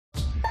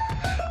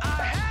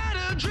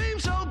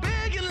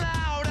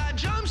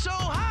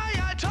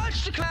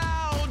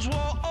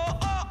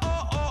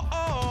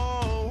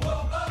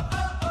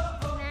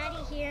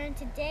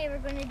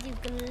gonna do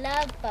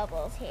glove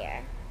bubbles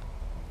here.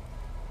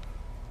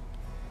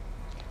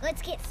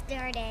 Let's get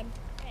started.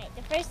 All right,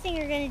 the first thing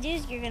you're gonna do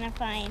is you're gonna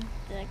find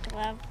the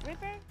glove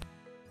ripper.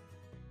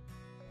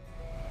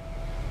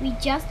 We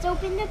just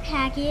opened the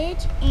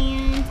package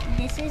and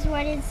this is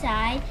what's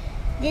inside.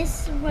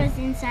 This was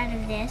inside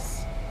of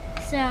this.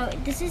 So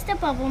this is the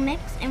bubble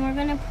mix and we're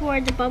gonna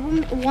pour the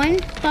one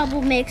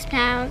bubble mix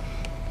pound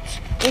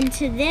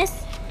into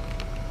this.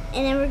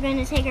 And then we're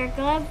gonna take our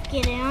glove,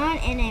 get it on,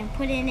 and then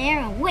put it in there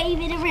and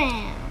wave it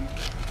around.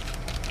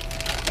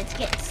 Let's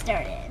get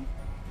started.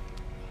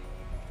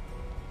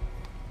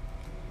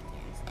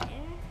 I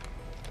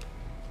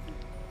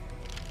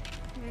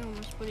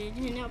almost put it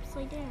in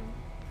upside down.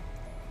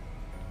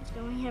 It's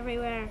going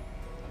everywhere.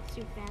 It's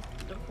too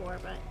fast to pour,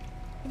 but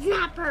it's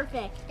not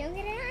perfect. Don't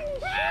get it on.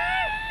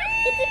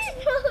 It's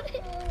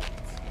exploded.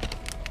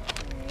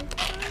 I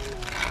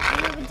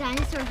have a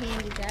dinosaur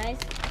hand, you guys.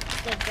 It's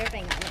still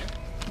dripping on me.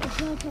 The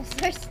bubbles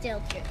are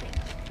still dripping.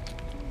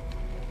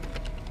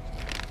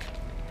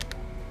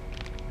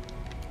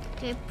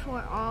 Do I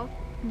pour all?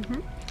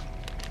 Mm-hmm.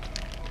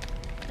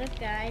 Look,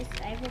 guys,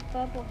 I have a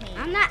bubble hand.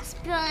 I'm not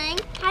spilling.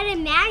 How did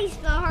Maddie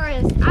spill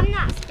hers? I'm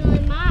not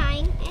spilling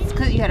mine. It's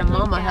because you had a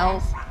mama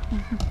help.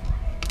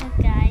 Look,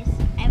 guys,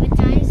 I have a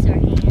dinosaur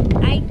hand.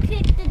 I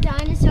picked the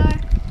dinosaur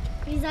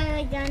because I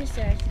like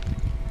dinosaurs.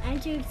 I'm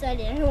too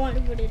excited. I want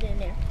to put it in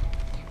there.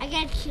 I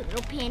got a cute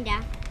little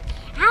panda.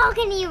 How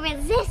can you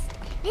resist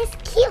this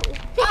cute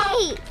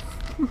face?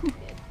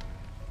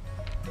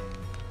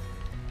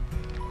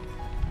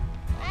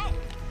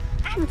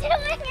 I'm doing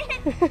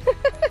it.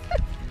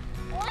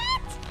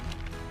 What?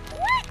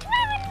 What?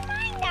 Why would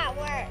mine not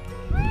work?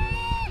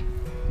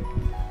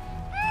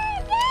 I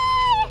did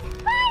it!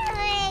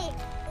 Finally!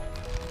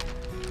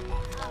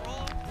 Oh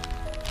man.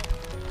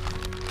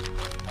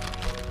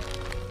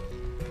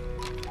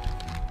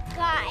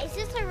 Guys,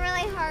 this is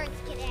really hard to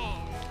get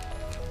in.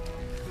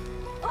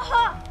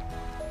 Oh!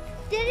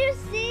 Did you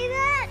see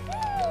that?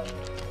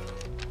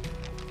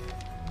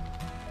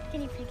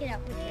 Can you pick it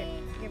up with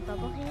your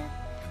bubble hand?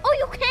 Oh,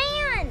 you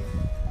can!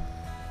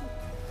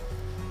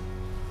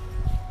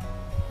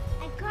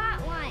 I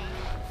caught one.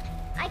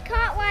 I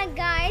caught one,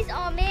 guys.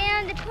 Oh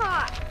man, the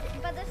caught.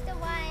 But there's still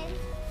one.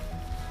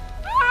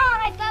 Ah,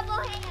 my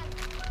bubble hand.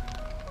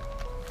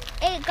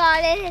 It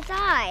got in his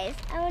eyes.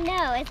 Oh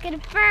no, it's gonna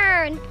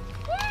burn.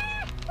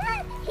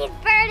 He's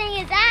burning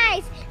his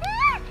eyes.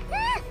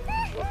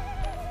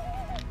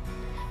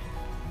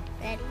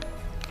 Ready?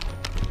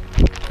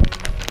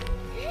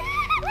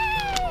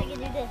 I can do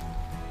this.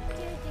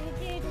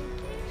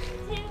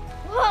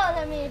 Whoa,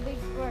 that made a big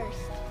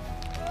burst.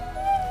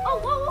 Oh,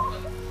 whoa, whoa.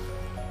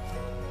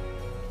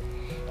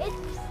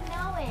 It's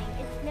snowing.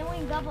 It's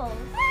snowing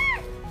bubbles.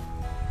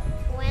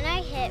 When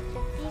I hit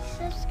 50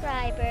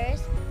 subscribers,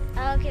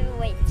 I'll give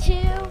away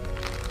 2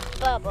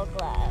 bubble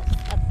gloves,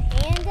 a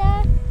panda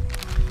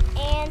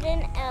and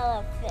an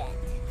elephant.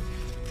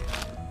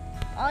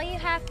 All you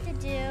have to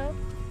do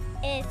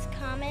is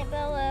comment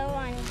below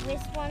on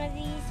which one of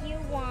these you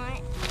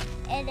want,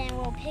 and then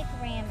we'll pick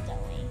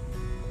randomly.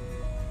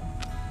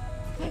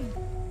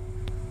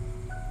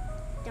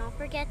 Don't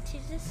forget to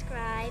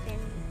subscribe and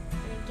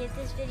give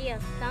this video a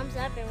thumbs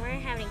up, and we're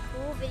having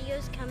cool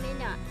videos coming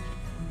up.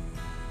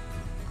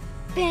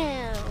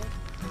 Boom!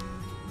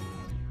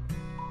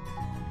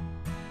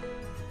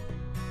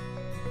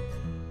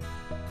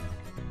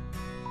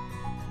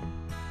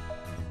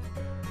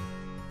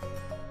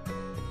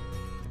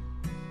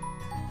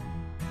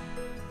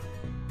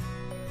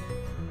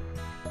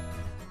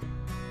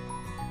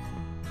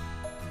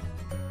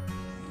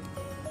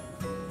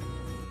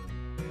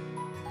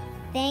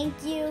 Thank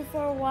you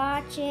for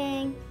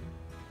watching.